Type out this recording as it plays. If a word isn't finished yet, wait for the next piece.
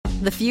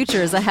The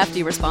future is a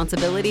hefty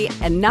responsibility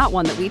and not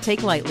one that we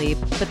take lightly.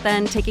 But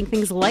then taking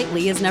things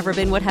lightly has never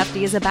been what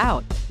Hefty is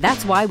about.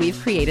 That's why we've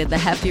created the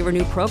Hefty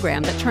Renew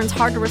program that turns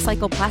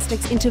hard-to-recycle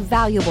plastics into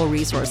valuable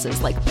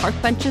resources like park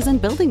benches and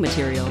building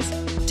materials.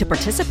 To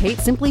participate,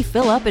 simply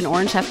fill up an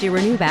orange Hefty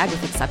Renew bag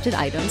with accepted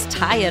items,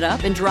 tie it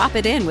up, and drop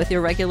it in with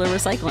your regular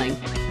recycling.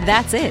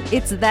 That's it.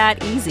 It's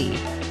that easy.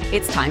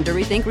 It's time to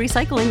rethink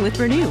recycling with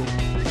Renew.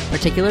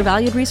 Particular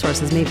valued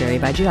resources may vary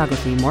by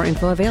geography. More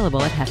info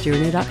available at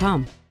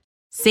heftyrenew.com.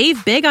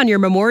 Save big on your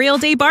Memorial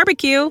Day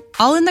barbecue,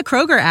 all in the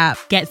Kroger app.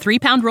 Get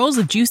 3-pound rolls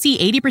of juicy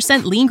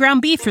 80% lean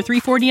ground beef for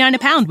 $3.49 a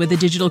pound with a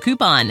digital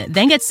coupon.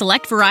 Then get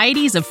select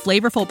varieties of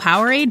flavorful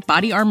Powerade,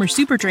 Body Armor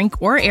Super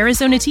Drink, or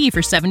Arizona tea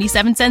for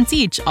 77 cents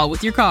each, all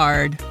with your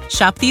card.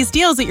 Shop these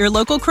deals at your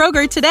local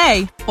Kroger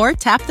today, or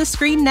tap the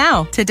screen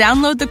now to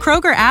download the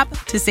Kroger app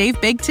to save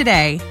big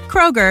today.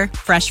 Kroger,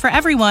 fresh for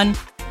everyone.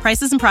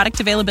 Prices and product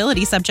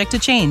availability subject to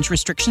change.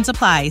 Restrictions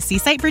apply. See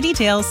site for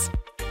details.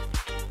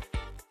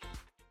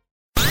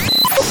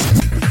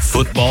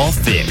 Football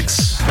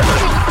Fix.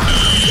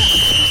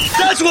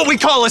 That's what we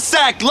call a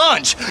sack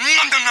lunch.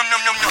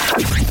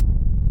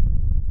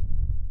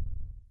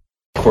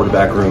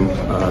 Quarterback room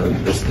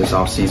this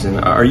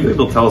offseason. Are you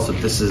able to tell us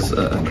if this is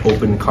an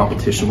open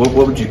competition?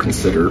 What would you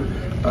consider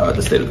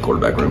the state of the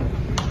quarterback room?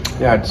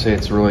 Yeah, I'd say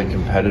it's a really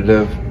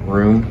competitive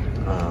room,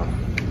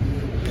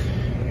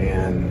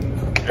 and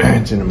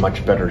it's in a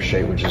much better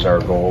shape, which is our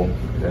goal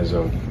as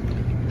a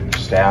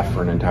staff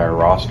for an entire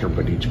roster,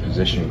 but each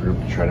position group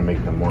to try to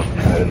make them more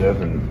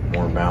competitive and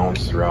more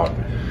balanced throughout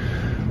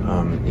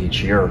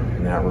each year.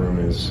 And that room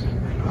is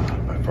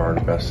by far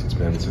the best it's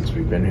been since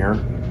we've been here.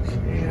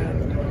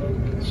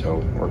 And so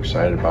we're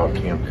excited about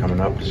camp coming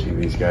up to see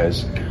these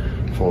guys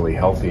fully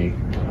healthy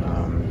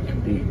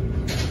compete.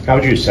 How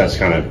would you assess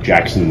kind of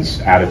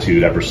Jackson's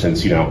attitude ever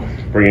since,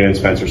 bringing in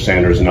Spencer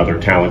Sanders and other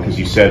talent? Because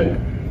you said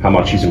how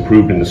much he's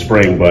improved in the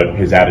spring, but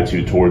his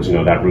attitude towards,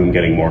 that room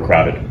getting more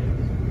crowded.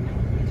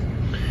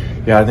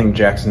 Yeah, I think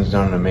Jackson's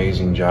done an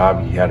amazing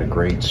job. He had a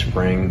great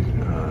spring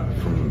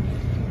from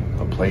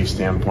a play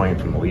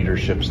standpoint, from a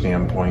leadership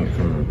standpoint,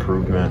 from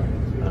improvement,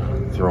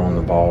 throwing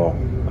the ball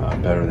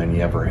better than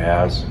he ever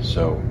has.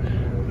 So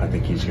I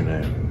think he's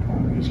gonna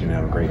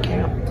have a great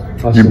camp.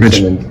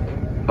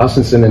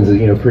 Austin Simmons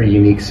is a pretty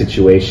unique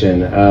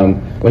situation.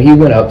 When he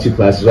went up 2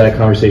 classes, was that a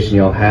conversation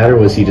y'all had, or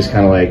was he just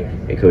kind of like,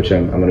 "Hey, coach,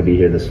 I'm going to be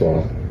here this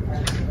fall"?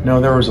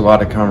 No, there was a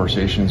lot of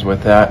conversations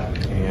with that,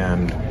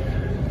 and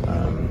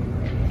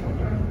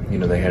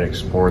they had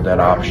explored that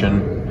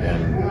option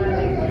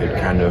and had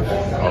kind of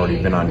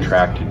already been on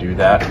track to do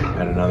that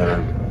at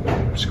another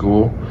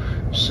school.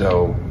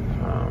 So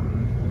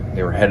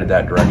they were headed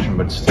that direction,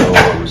 but still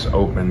it was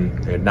open.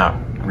 They had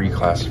not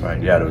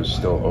reclassified yet. It was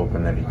still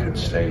open that he could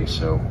stay.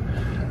 So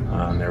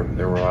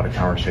there were a lot of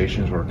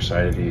conversations. We're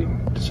excited he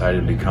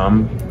decided to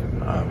come.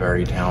 A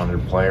very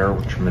talented player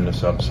with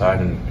tremendous upside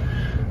and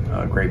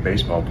a great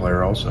baseball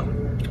player also.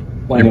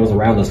 When it was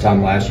around this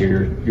time last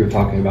year, you were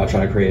talking about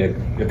trying to create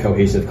a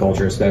cohesive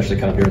culture, especially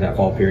kind of during that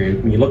fall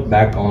period. When you look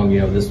back on,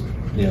 this,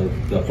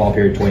 the fall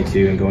period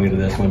 22 and going into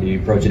this one, do you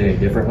approach it any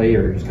differently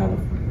or just kind of,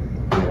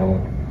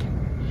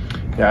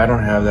 Yeah, I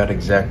don't have that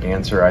exact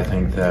answer. I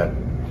think that,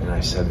 and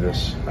I said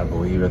this, I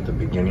believe, at the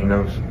beginning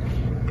of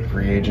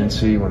free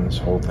agency when this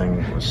whole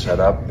thing was set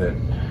up, that,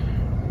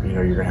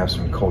 you're going to have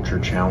some culture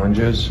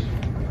challenges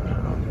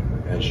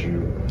as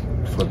you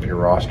flip your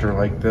roster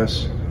like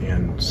this.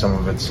 And some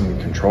of it's in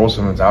control,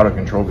 some of it's out of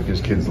control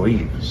because kids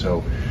leave.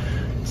 So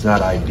it's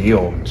not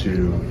ideal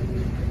to,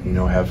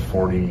 have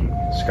 40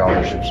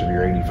 scholarships of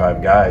your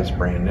 85 guys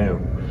brand new.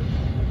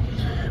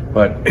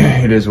 But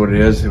it is what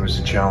it is. It was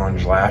a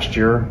challenge last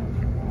year,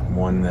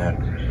 one that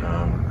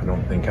I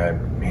don't think I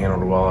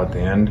handled well at the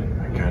end.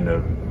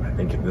 I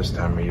think at this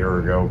time a year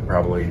ago,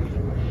 probably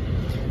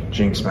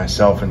jinxed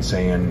myself in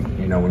saying,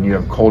 when you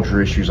have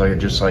culture issues like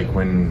just like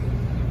when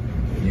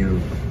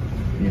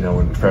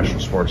in professional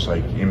sports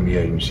like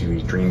NBA, you see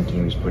these dream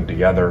teams put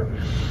together.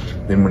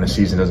 Then when a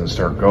season doesn't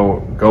start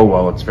go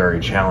well, it's very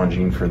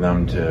challenging for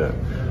them to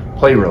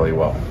play really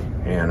well.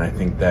 And I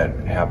think that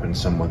happened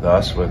some with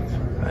us with,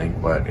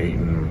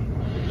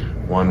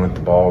 8-1 with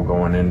the ball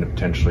going in to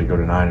potentially go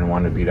to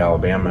 9-1 to beat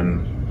Alabama,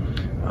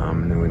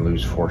 and then we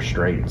lose 4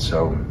 straight.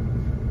 So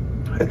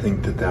I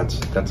think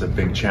that's a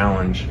big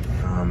challenge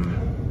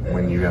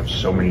when you have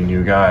so many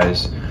new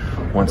guys.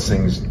 Once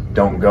things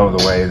don't go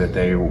the way that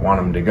they want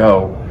them to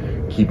go,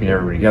 keeping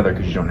everybody together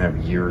because you don't have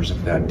years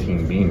of that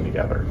team being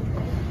together.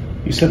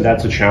 You said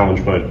that's a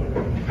challenge, but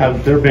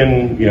have there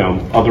been,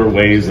 other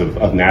ways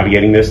of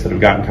navigating this that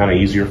have gotten kind of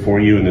easier for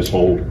you in this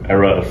whole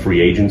era of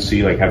free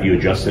agency? Like, have you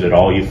adjusted at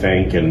all, you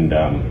think? And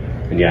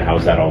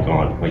how's that all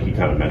gone? Like, you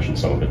kind of mentioned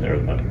some of it there.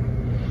 But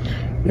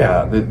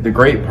yeah, the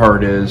great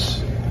part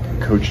is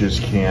coaches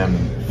can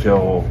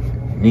fill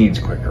needs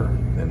quicker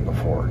than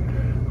before,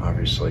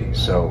 obviously.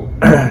 So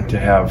to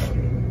have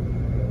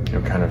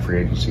kind of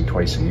free agency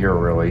twice a year,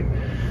 really.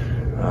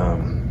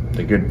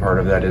 The good part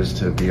of that is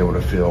to be able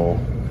to fill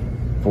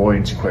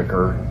voids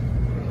quicker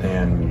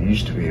than you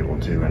used to be able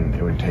to, and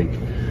it would take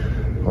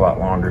a lot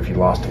longer if you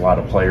lost a lot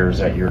of players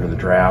that year to the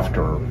draft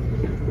or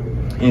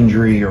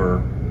injury,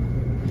 or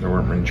there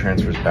weren't many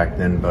transfers back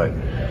then, but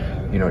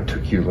it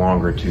took you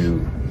longer to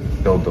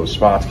build those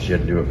spots because you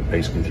had to do it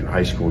basically through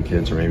high school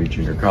kids or maybe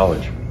junior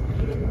college.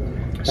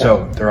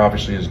 So there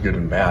obviously is good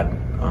and bad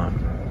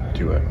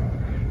to it.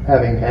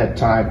 Having had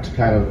time to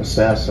kind of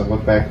assess and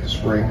look back at the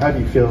spring, how do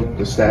you feel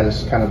the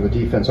status, kind of the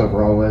defense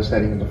overall is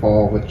heading into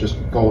fall with just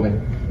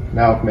Golding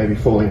now maybe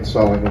fully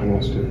installing what he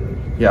wants to?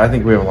 Yeah, I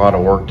think we have a lot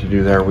of work to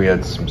do there. We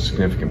had some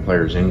significant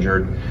players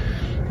injured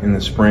in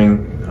the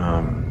spring,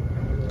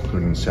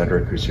 including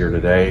Cedric, who's here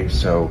today.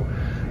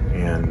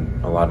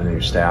 And a lot of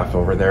new staff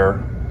over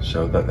there.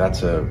 So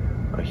that's a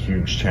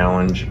huge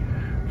challenge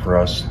for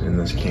us in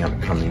this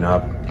camp coming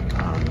up,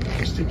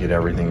 is to get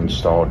everything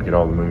installed, get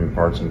all the moving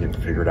parts, and get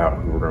figured out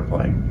who we're going to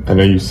play. I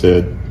know you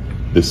said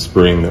this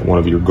spring that one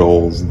of your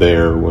goals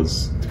there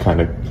was to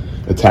kind of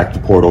attack the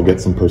portal,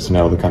 get some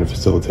personnel to kind of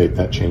facilitate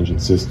that change in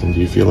system. Do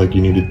you feel like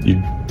you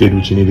did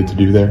what you needed to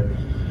do there?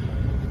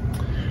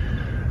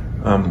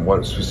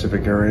 What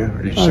specific area?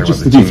 Or did you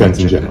just the defense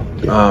in general.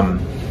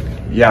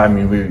 Yeah, I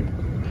mean,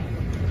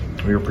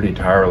 we were pretty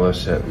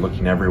tireless at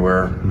looking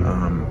everywhere,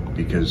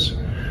 because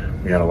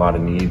we had a lot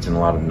of needs and a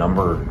lot of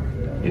number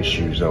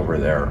issues over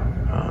there,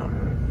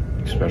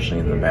 especially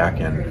in the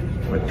back end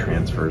with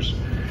transfers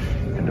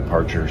and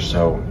departures.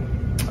 So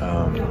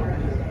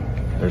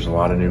there's a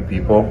lot of new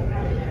people,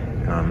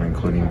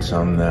 including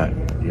some that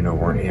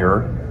weren't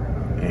here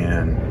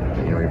and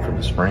for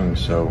the spring.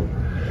 So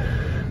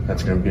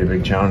that's going to be a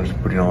big challenge,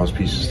 putting all those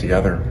pieces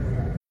together.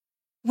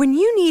 When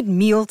you need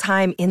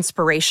mealtime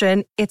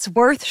inspiration, it's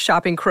worth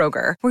shopping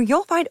Kroger, where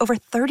you'll find over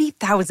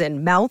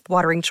 30,000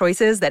 mouth-watering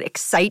choices that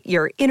excite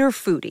your inner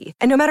foodie.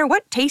 And no matter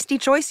what tasty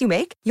choice you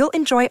make, you'll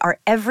enjoy our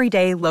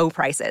everyday low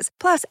prices,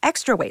 plus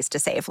extra ways to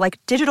save, like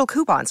digital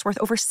coupons worth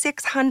over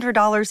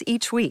 $600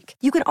 each week.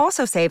 You can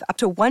also save up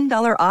to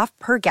 $1 off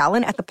per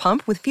gallon at the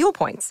pump with fuel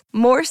points.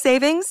 More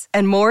savings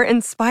and more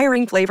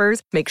inspiring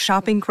flavors make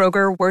shopping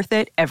Kroger worth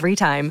it every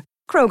time.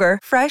 Kroger,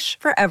 fresh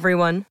for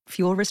everyone.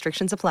 Fuel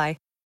restrictions apply.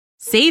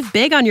 Save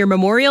big on your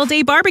Memorial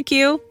Day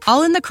barbecue,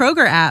 all in the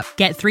Kroger app.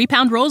 Get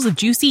 3-pound rolls of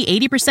juicy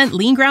 80%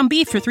 lean ground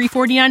beef for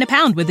 $3.49 a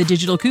pound with a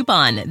digital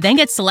coupon. Then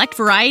get select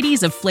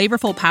varieties of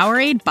flavorful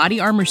Powerade, Body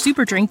Armor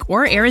Super Drink,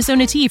 or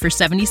Arizona tea for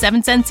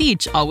 77 cents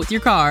each, all with your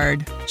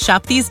card.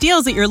 Shop these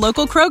deals at your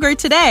local Kroger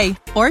today,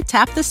 or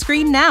tap the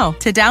screen now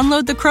to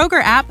download the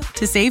Kroger app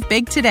to save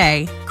big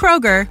today.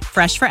 Kroger,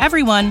 fresh for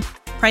everyone.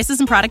 Prices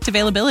and product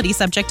availability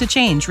subject to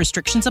change.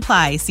 Restrictions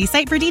apply. See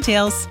site for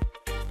details.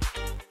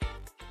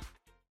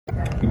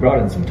 You brought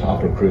in some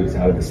top recruits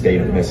out of the state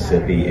of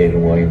Mississippi,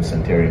 Aiden Williams,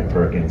 Centurion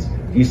Perkins.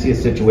 Do you see a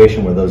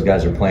situation where those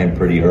guys are playing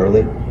pretty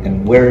early?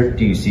 And where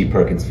do you see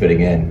Perkins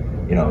fitting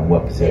in, in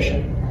what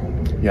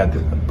position? Yeah,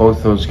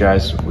 both those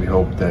guys, we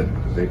hope that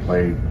they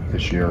play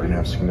this year and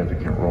have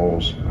significant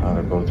roles.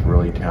 They're both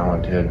really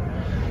talented.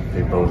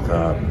 They both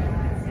have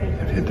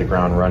hit the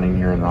ground running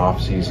here in the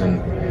off season,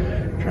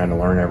 trying to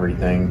learn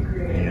everything,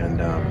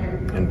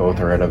 and both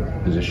are at a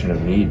position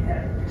of need.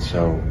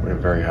 So we have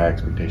very high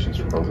expectations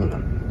for both of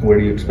them. Where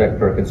do you expect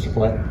Perkins to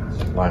play?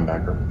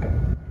 Linebacker.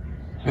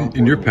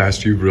 In your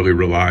past, you've really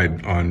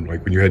relied on,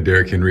 like when you had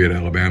Derrick Henry at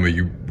Alabama,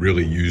 you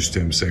really used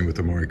him, same with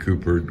Amari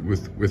Cooper.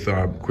 With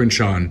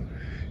Quinshawn,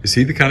 is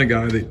he the kind of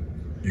guy that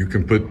you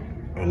can put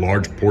a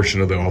large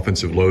portion of the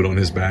offensive load on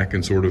his back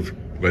and sort of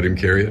let him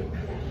carry it?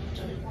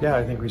 Yeah,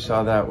 I think we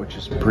saw that, which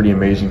is pretty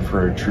amazing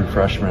for a true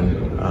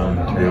freshman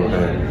to be able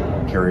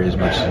to carry as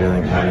much as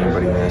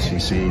anybody in the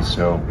SEC.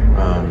 So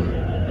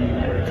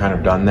kind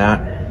of done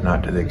that,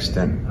 not to the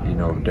extent,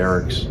 of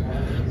Derrick's,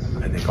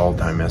 I think,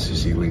 all-time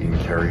SEC leading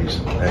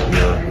carries that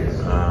year.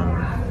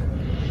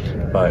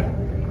 But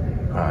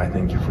I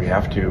think if we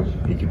have to,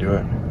 he could do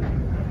it.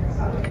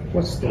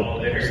 What's the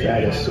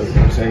status of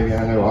Xavier?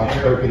 I know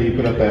Oxford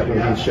put up that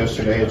release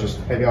yesterday.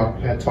 Have y'all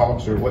had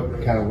talks, or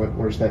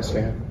where's that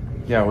stand?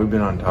 Yeah, we've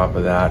been on top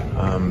of that.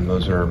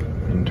 Those are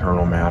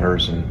internal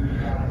matters, and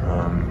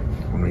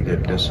when we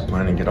get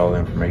disciplined and get all the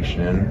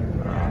information in,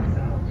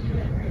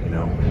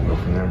 we'll go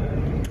from there.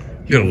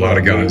 You had a lot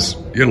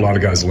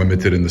of guys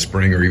limited in the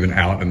spring or even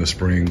out in the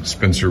spring.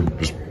 Spencer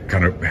was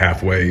kind of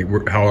halfway.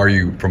 How are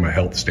you from a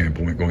health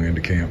standpoint going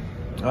into camp?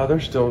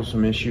 There's still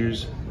some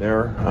issues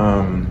there.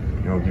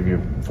 I'll give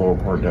you a full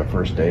report that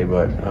first day,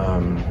 but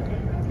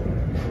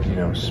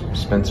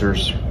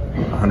Spencer's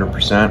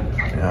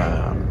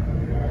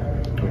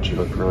 100%, which he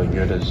looked really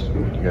good, as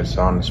you guys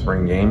saw in the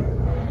spring game,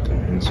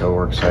 and so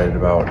we're excited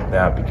about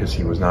that because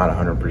he was not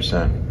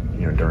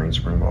 100%, during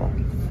spring ball.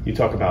 You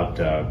talk about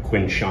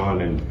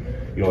Quinshawn, and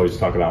you always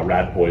talk about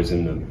rat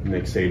poison, the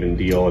Nick Saban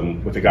deal,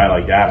 and with a guy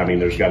like that, I mean,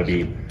 there's got to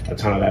be a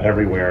ton of that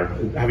everywhere.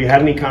 Have you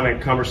had any kind of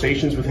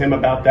conversations with him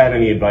about that?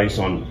 Any advice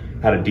on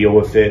how to deal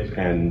with it?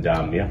 And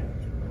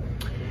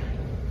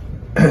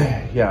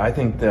Yeah, I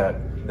think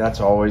that's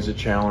always a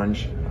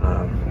challenge.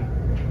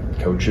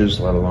 Coaches,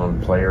 let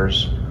alone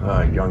players,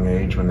 young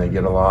age when they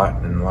get a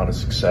lot and a lot of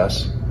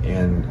success.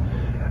 And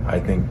I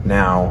think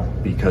now,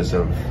 because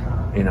of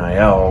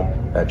NIL,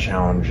 that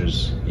challenge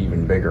is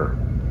even bigger.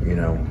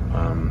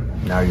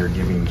 Now you're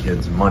giving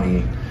kids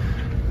money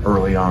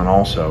early on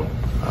also,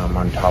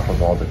 on top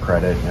of all the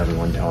credit and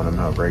everyone telling them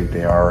how great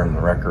they are and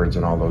the records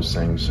and all those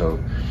things. So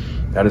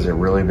that is a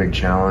really big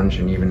challenge,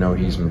 and even though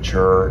he's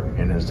mature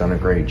and has done a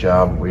great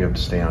job, we have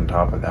to stay on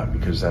top of that,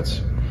 because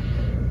that's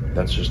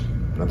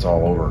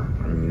all over.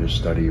 I mean, you just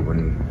study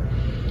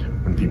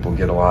when people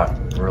get a lot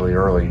really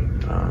early,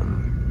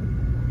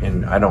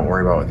 and I don't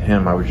worry about with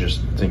him. I was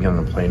just thinking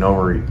on the plane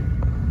over,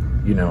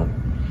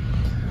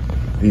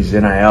 these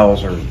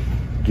NILs are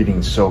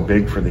getting so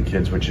big for the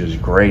kids, which is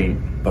great,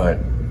 but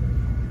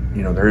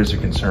there is a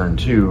concern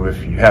too.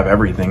 If you have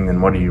everything,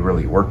 then what are you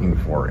really working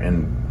for?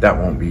 And that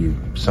won't be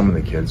some of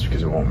the kids,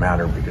 because it won't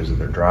matter because of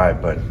their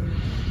drive, but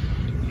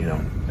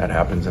that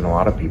happens in a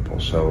lot of people.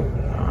 So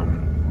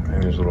I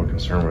think there's a little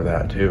concern with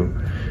that too,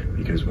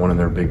 because one of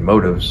their big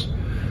motives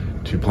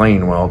to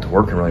playing well, to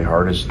working really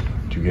hard, is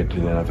to get to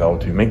the NFL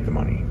to make the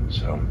money.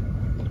 So,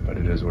 but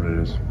it is what it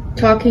is.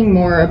 Talking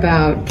more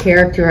about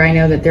character, I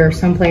know that there are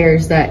some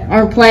players that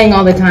aren't playing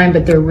all the time,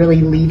 but they're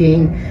really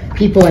leading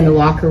people in the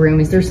locker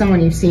room. Is there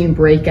someone you've seen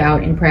break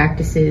out in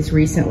practices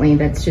recently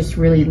that's just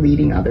really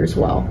leading others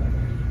well?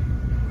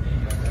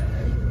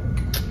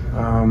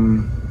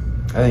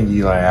 I think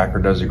Eli Acker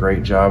does a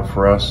great job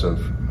for us, of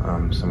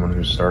someone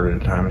who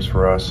started at times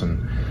for us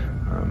and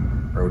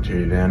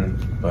rotated in,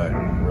 but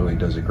really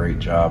does a great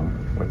job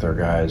with our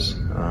guys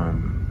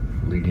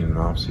leading in the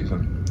off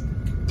season.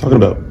 Talking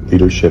about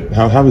leadership,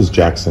 how has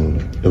Jackson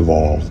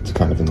evolved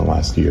kind of in the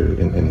last year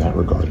in that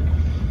regard?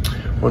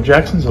 Well,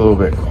 Jackson's a little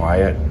bit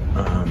quiet,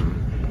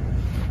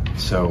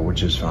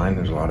 which is fine.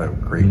 There's a lot of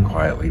great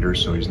quiet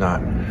leaders, so he's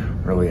not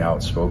really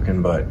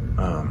outspoken, but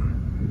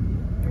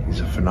he's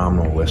a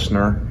phenomenal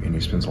listener, and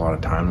he spends a lot of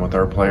time with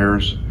our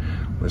players,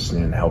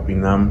 listening and helping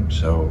them.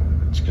 So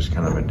it's just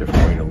kind of a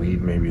different way to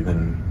lead maybe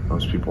than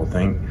most people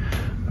think,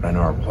 but I know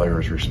our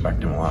players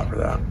respect him a lot for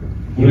that.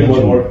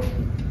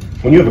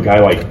 When you have a guy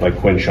like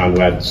Quinshon,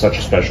 who had such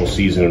a special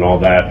season and all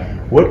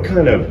that, what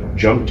kind of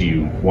jump do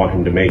you want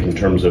him to make in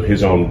terms of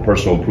his own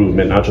personal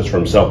improvement, not just for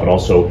himself, but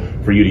also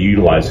for you to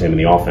utilize him in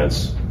the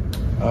offense?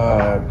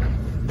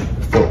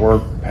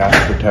 Footwork, pass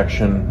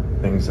protection,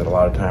 things that a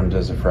lot of times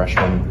as a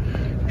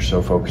freshman, you're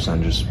so focused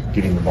on just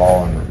getting the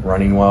ball and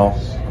running well.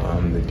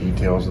 The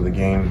details of the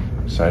game.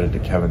 Excited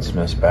that Kevin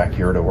Smith's back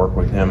here to work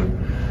with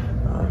him,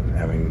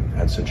 having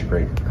had such a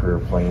great career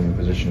playing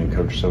position and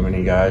coached so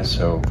many guys.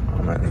 So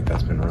I think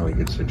that's been a really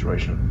good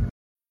situation.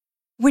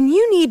 When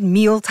you need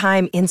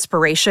mealtime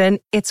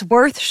inspiration, it's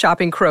worth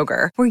shopping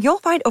Kroger, where you'll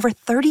find over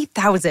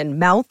 30,000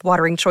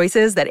 mouth-watering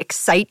choices that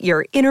excite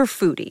your inner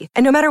foodie.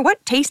 And no matter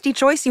what tasty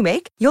choice you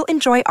make, you'll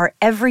enjoy our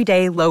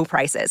everyday low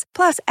prices,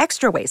 plus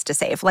extra ways to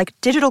save, like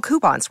digital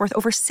coupons worth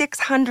over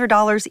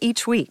 $600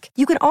 each week.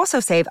 You can also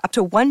save up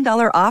to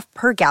 $1 off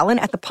per gallon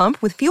at the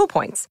pump with fuel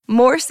points.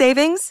 More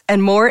savings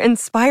and more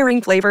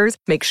inspiring flavors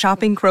make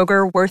shopping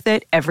Kroger worth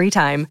it every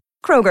time.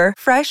 Kroger,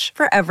 fresh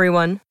for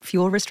everyone.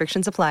 Fuel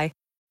restrictions apply.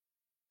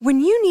 When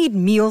you need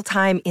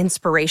mealtime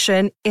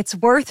inspiration, it's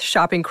worth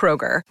shopping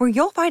Kroger, where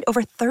you'll find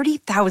over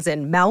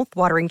 30,000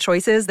 mouth-watering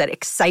choices that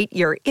excite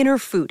your inner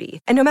foodie.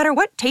 And no matter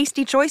what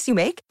tasty choice you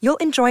make, you'll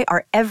enjoy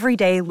our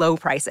everyday low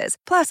prices,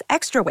 plus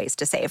extra ways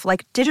to save,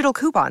 like digital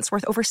coupons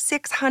worth over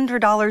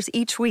 $600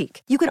 each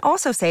week. You can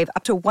also save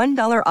up to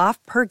 $1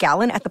 off per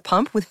gallon at the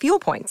pump with fuel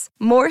points.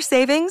 More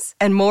savings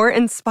and more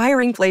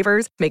inspiring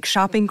flavors make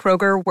shopping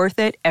Kroger worth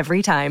it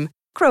every time.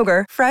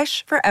 Kroger,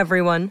 fresh for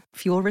everyone.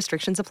 Fuel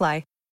restrictions apply.